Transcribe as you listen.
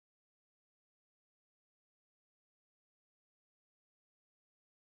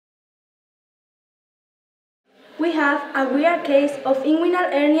We have a weird case of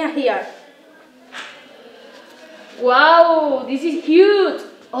inguinal hernia here. Wow, this is huge!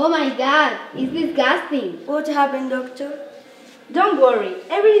 Oh my God, it's disgusting. What happened, doctor? Don't worry,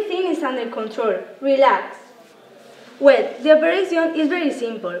 everything is under control. Relax. Well, the operation is very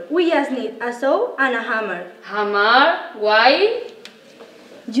simple. We just need a saw and a hammer. Hammer? Why?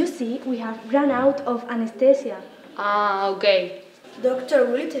 You see, we have run out of anesthesia. Ah, okay. Doctor,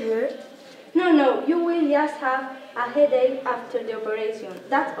 will it hurt? No, you will just have a headache after the operation.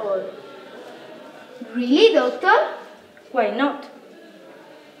 That's all. Really, doctor? Why not?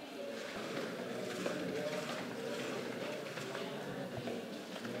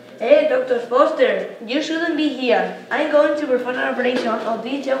 Hey, Dr. Foster, you shouldn't be here. I'm going to perform an operation on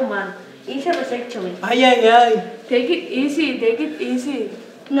this young man. It's a vasectomy. Ay. Take it easy.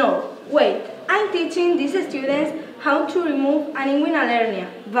 No, wait. I'm teaching these students how to remove an inguinal hernia.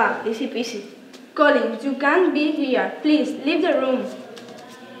 Va, easy peasy. Collins, you can't be here. Please, leave the room.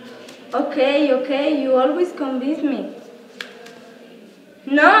 Okay, you always convince me.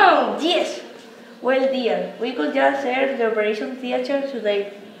 No! Yes! Well, dear, we could just enter the operation theater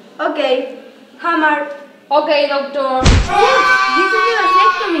today. Okay, hammer. Okay, doctor. This is the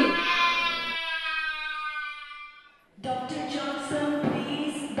vasectomy. Dr. Johnson,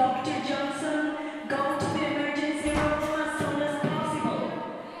 please. Dr. Johnson, go to the emergency room as soon as possible.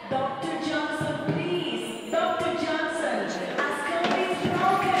 Dr. Johnson, please. Dr. Johnson, Asco is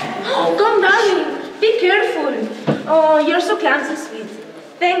broken. Oh, calm down. Be careful. Oh, you're so clumsy, sweet.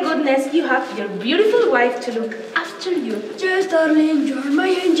 Thank goodness you have your beautiful wife to look after you. Yes, darling, you're my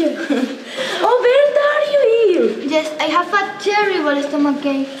angel. Oh, Berta, are you ill? Yes, I have a terrible stomach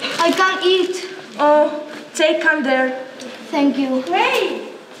ache. I can't eat. Oh, take calm there. Thank you. Hey,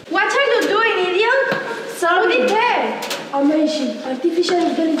 what are you doing, idiot? Sorry. Put it there. Amazing. Artificial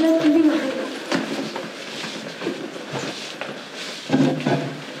intelligence in my head.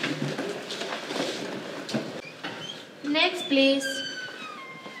 Next, please.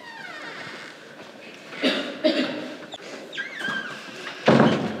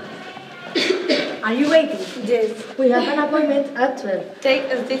 Are you waiting? Yes, we have an appointment at 12.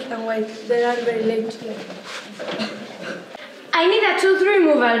 Take a seat and wait. They are very late today. I need a tooth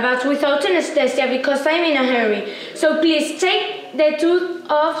removal, but without anesthesia because I'm in a hurry. So please take the tooth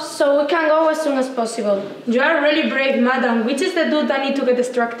off so we can go as soon as possible. You are really brave, madam. Which is the tooth that need to get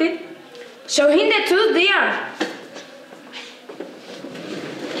extracted? Show him the tooth, dear.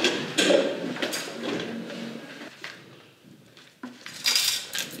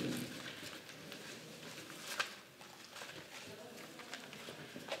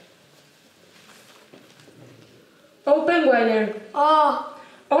 Open wider. Oh,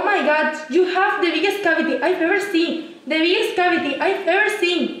 Oh my God, you have the biggest cavity I've ever seen. The biggest cavity I've ever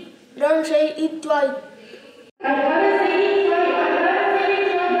seen. don't say it twice. I haven't seen it twice.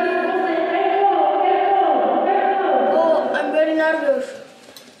 Oh, I'm very nervous.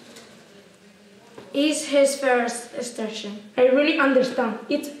 It's his first extraction. I really understand.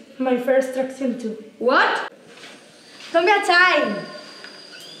 It's my first extraction too. What? Don't be a time.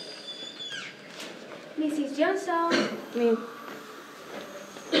 Mrs. Johnson. Me.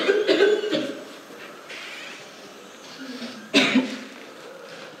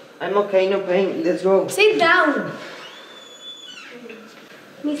 I'm okay, no pain. Let's go. Sit down.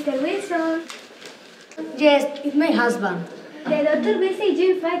 Mr. Wilson. Yes, it's my husband. The doctor will see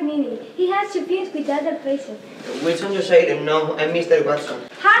you in 5 minutes. He has to finish with other patients. Wilson, you say them. No, I'm Mr. Watson.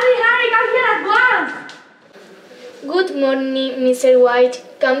 Hurry, come here at once. Good morning, Mr. White.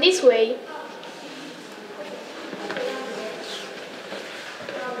 Come this way.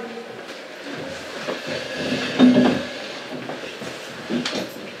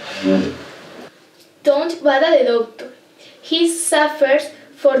 Don't bother the doctor. He suffers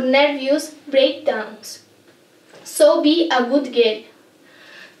from nervous breakdowns. So be a good girl.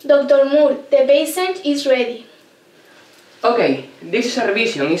 Dr. Moore, the patient is ready. Okay, this is a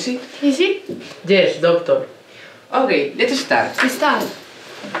revision, is it? Is it? Yes, doctor. Okay, let's start. Start.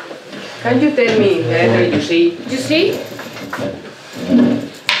 Can you tell me the letter you see? You see?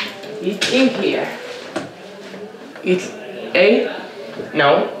 It's in here. It's A?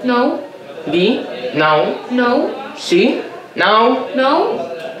 No. No. B? No. No. C? No. No.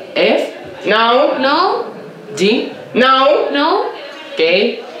 F? No. No. G? No. No.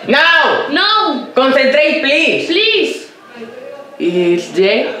 K? No! No. Concentrate, please! Please. It's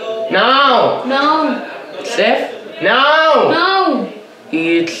J? No. No. It's F? No. No.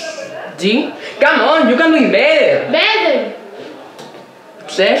 It's G? Come on, you can do it better! Better.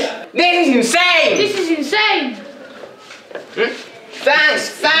 It's F? This is insane! This is insane.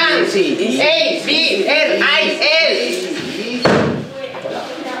 Thanks. A-B-R-I-L.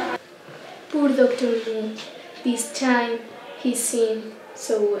 Poor Dr. Moon. This time he seemed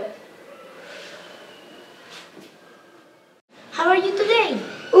so well. How are you today?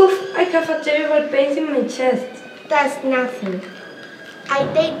 Oof, I have a terrible pain in my chest. That's nothing. I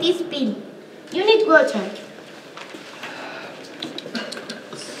take this pill. You need water.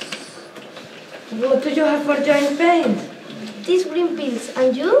 What do you have for joint pains? These green pills.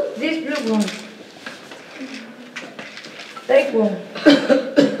 And you? This blue one. Take one.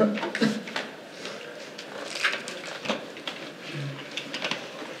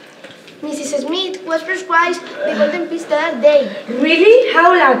 Mrs. Smith was prescribed the golden pills the other day. Really?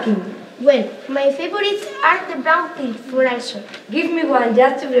 How lucky. Well, my favorites are the brown pills for ulcer. Give me one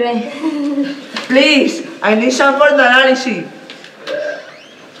just to prevent. Please, I need some for the analysis.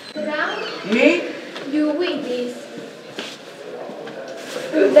 Brown, Me? you with this.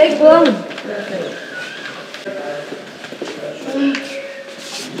 Take one.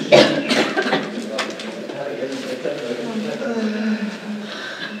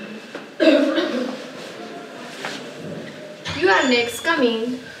 You are next, come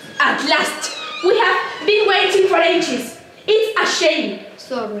in. At last! We have been waiting for ages. It's a shame.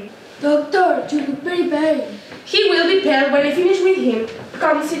 Sorry. Doctor, you look very bad. He will be pale when I finish with him.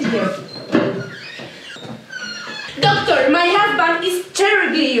 Come sit here. Doctor, my husband is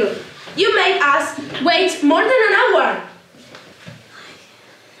terribly ill. You made us wait more than an hour.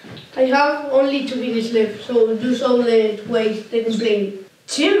 I have only 2 minutes left, so do so let wait, let him play.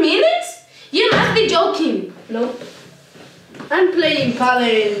 2 minutes? You must be joking. No. I'm playing paddle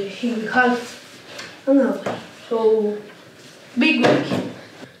in half an hour, so be quick.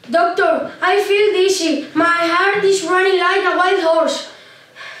 Doctor, I feel dizzy. My heart is running like a wild horse.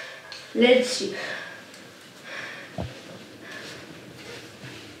 Let's see.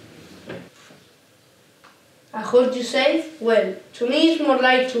 I heard you say, well, to me it's more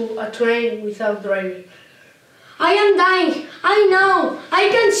like to a train without driving. I am dying. I know. I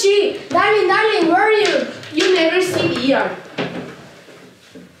can see. Darling, where are you? You never see ER.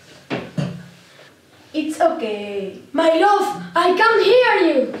 It's okay. My love, I can't hear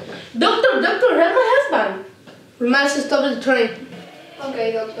you. Doctor, help my husband. We must stop the train.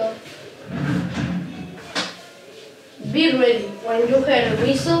 Okay, doctor. Be ready. When you hear a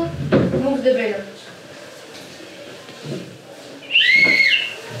whistle, move the venom.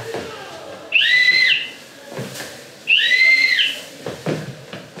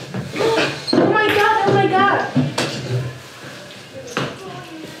 Oh my God.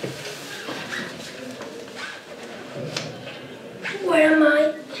 Where am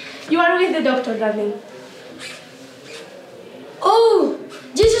I? You are with the doctor, darling. Oh,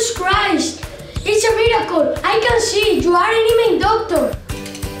 Jesus Christ. It's a miracle. I can see. You are an immense doctor.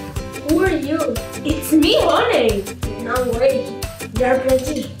 Who are you? It's me, honey. No way. You are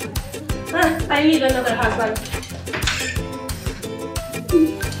pretty. I need another husband.